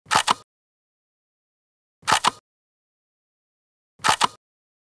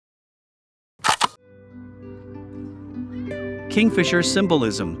Kingfisher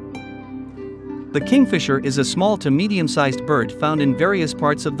Symbolism. The kingfisher is a small to medium-sized bird found in various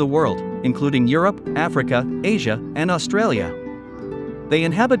parts of the world, including Europe, Africa, Asia, and Australia. They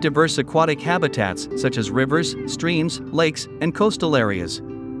inhabit diverse aquatic habitats such as rivers, streams, lakes, and coastal areas.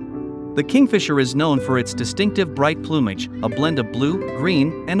 The kingfisher is known for its distinctive bright plumage, a blend of blue,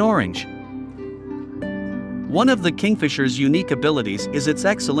 green, and orange. One of the kingfisher's unique abilities is its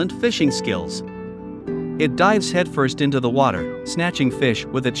excellent fishing skills. It dives headfirst into the water, snatching fish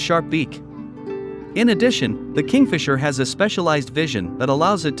with its sharp beak. In addition, the kingfisher has a specialized vision that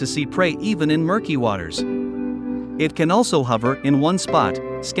allows it to see prey even in murky waters. It can also hover in one spot,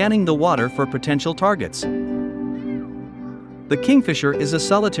 scanning the water for potential targets. The kingfisher is a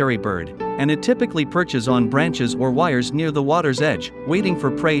solitary bird, and it typically perches on branches or wires near the water's edge, waiting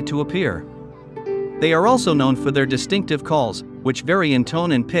for prey to appear. They are also known for their distinctive calls, which vary in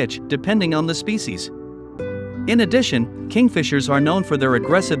tone and pitch depending on the species. In addition, kingfishers are known for their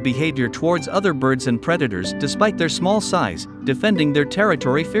aggressive behavior towards other birds and predators despite their small size, defending their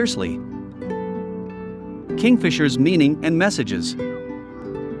territory fiercely. Kingfisher's meaning and messages.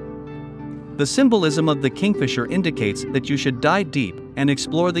 The symbolism of the kingfisher indicates that you should dive deep and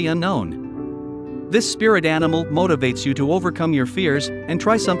explore the unknown. This spirit animal motivates you to overcome your fears and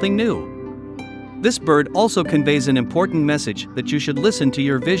try something new. This bird also conveys an important message that you should listen to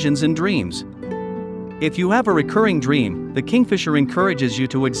your visions and dreams. If you have a recurring dream, the kingfisher encourages you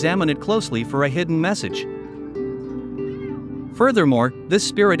to examine it closely for a hidden message. Furthermore, this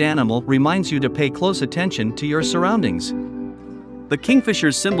spirit animal reminds you to pay close attention to your surroundings. The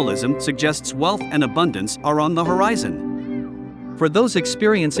kingfisher's symbolism suggests wealth and abundance are on the horizon. For those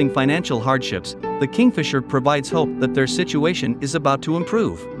experiencing financial hardships, the kingfisher provides hope that their situation is about to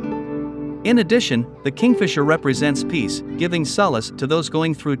improve. In addition, the kingfisher represents peace, giving solace to those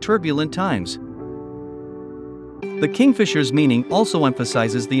going through turbulent times. The kingfisher's meaning also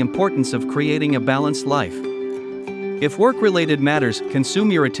emphasizes the importance of creating a balanced life. If work-related matters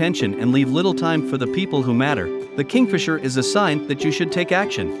consume your attention and leave little time for the people who matter, the kingfisher is a sign that you should take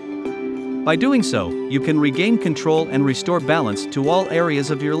action. By doing so, you can regain control and restore balance to all areas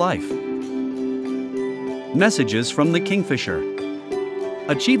of your life. Messages from the kingfisher.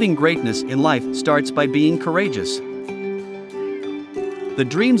 Achieving greatness in life starts by being courageous. The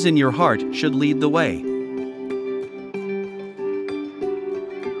dreams in your heart should lead the way.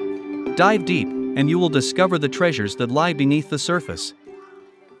 Dive deep, and you will discover the treasures that lie beneath the surface.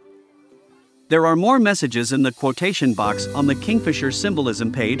 There are more messages in the quotation box on the Kingfisher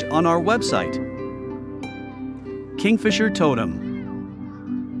Symbolism page on our website. Kingfisher Totem.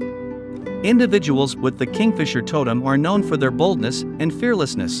 Individuals with the Kingfisher totem are known for their boldness and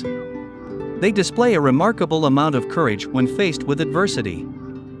fearlessness. They display a remarkable amount of courage when faced with adversity.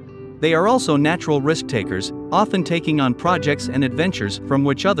 They are also natural risk takers, often taking on projects and adventures from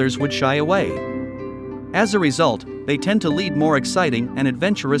which others would shy away. As a result, they tend to lead more exciting and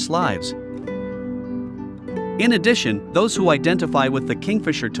adventurous lives. In addition, those who identify with the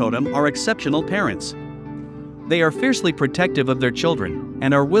Kingfisher totem are exceptional parents. They are fiercely protective of their children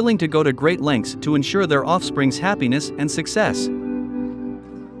and are willing to go to great lengths to ensure their offspring's happiness and success.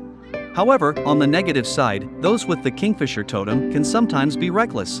 However, on the negative side, those with the Kingfisher totem can sometimes be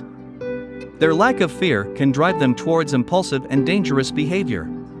reckless. Their lack of fear can drive them towards impulsive and dangerous behavior.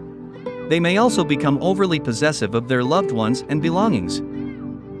 They may also become overly possessive of their loved ones and belongings.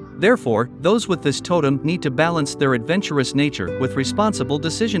 Therefore, those with this totem need to balance their adventurous nature with responsible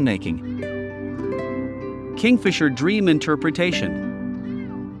decision-making. Kingfisher Dream Interpretation.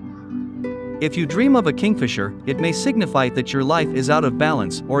 If you dream of a kingfisher, it may signify that your life is out of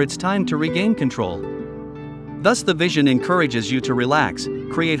balance or it's time to regain control. Thus, the vision encourages you to relax,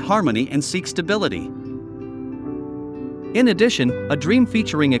 create harmony, and seek stability. In addition, a dream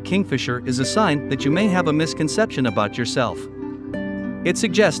featuring a kingfisher is a sign that you may have a misconception about yourself. It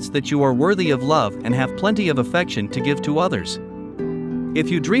suggests that you are worthy of love and have plenty of affection to give to others. If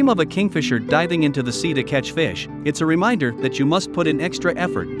you dream of a kingfisher diving into the sea to catch fish, it's a reminder that you must put in extra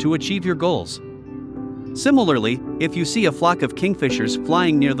effort to achieve your goals. Similarly, if you see a flock of kingfishers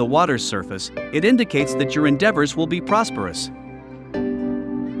flying near the water's surface, it indicates that your endeavors will be prosperous.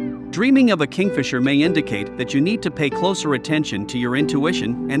 Dreaming of a kingfisher may indicate that you need to pay closer attention to your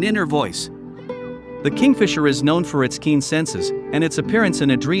intuition and inner voice. The kingfisher is known for its keen senses, and its appearance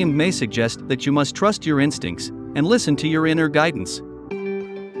in a dream may suggest that you must trust your instincts and listen to your inner guidance.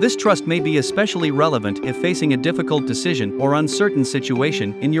 This trust may be especially relevant if facing a difficult decision or uncertain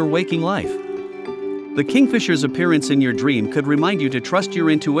situation in your waking life. The kingfisher's appearance in your dream could remind you to trust your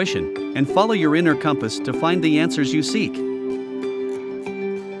intuition and follow your inner compass to find the answers you seek.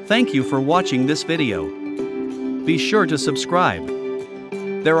 Thank you for watching this video. Be sure to subscribe.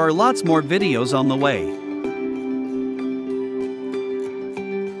 There are lots more videos on the way.